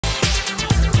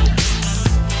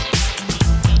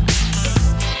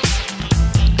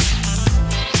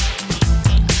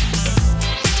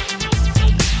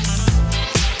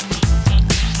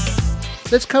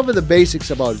let's cover the basics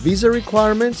about visa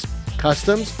requirements,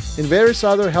 customs, and various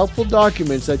other helpful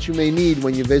documents that you may need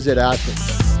when you visit Athens.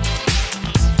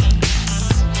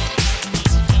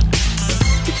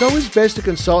 It's always best to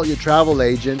consult your travel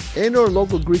agent and/or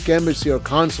local Greek embassy or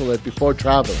consulate before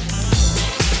traveling.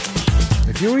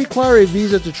 If you require a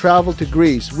visa to travel to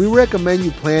Greece, we recommend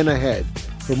you plan ahead.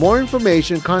 For more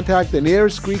information, contact the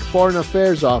nearest Greek Foreign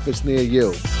Affairs office near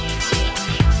you.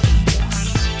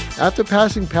 After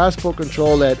passing passport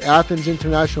control at Athens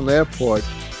International Airport,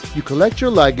 you collect your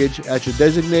luggage at your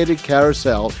designated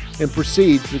carousel and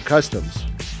proceed through customs.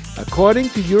 According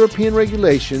to European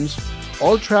regulations,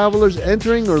 all travelers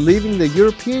entering or leaving the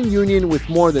European Union with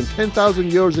more than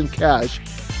 10,000 euros in cash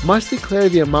must declare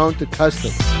the amount to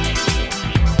customs.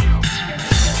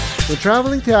 When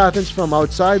traveling to Athens from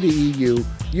outside the EU,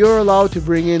 you are allowed to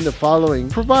bring in the following,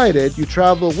 provided you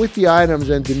travel with the items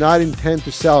and do not intend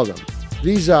to sell them.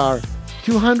 These are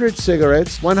 200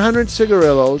 cigarettes, 100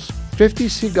 cigarillos, 50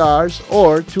 cigars,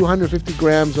 or 250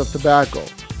 grams of tobacco,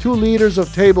 2 liters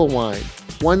of table wine,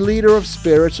 1 liter of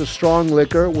spirits or strong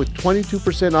liquor with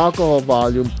 22% alcohol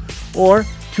volume, or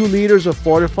 2 liters of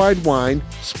fortified wine,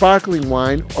 sparkling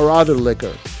wine, or other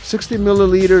liquor, 60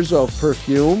 milliliters of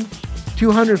perfume,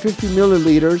 250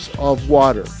 milliliters of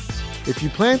water. If you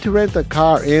plan to rent a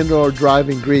car and/or drive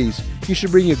in Greece, you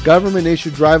should bring your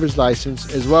government-issued driver's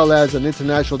license as well as an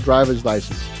international driver's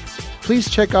license. Please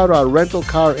check out our rental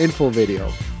car info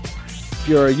video. If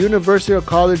you're a university or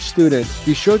college student,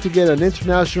 be sure to get an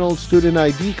international student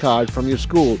ID card from your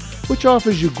school, which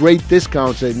offers you great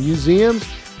discounts at museums,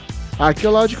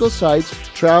 archaeological sites,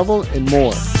 travel, and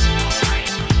more.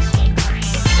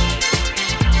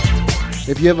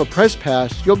 If you have a press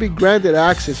pass, you'll be granted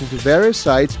access into various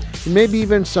sites and maybe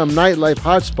even some nightlife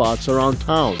hotspots around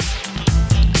town.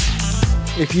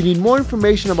 If you need more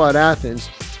information about Athens,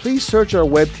 please search our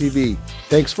web TV.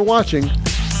 Thanks for watching.